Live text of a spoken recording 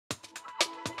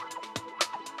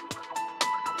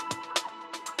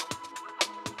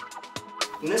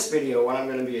In this video, what I'm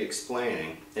going to be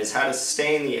explaining is how to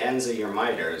stain the ends of your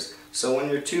miters so when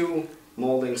your two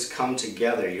moldings come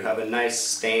together you have a nice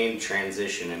stain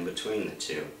transition in between the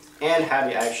two, and how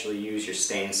to actually use your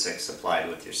stain stick supplied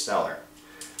with your cellar.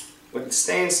 What the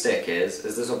stain stick is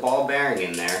there's a ball bearing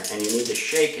in there and you need to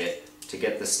shake it to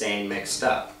get the stain mixed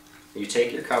up. You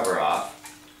take your cover off,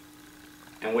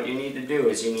 and what you need to do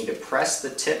is you need to press the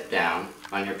tip down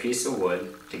on your piece of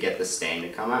wood to get the stain to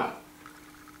come out.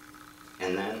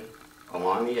 And then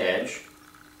along the edge,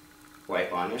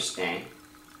 wipe on your stain.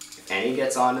 If any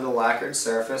gets onto the lacquered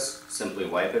surface, simply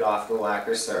wipe it off the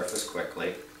lacquered surface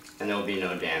quickly and there will be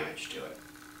no damage to it.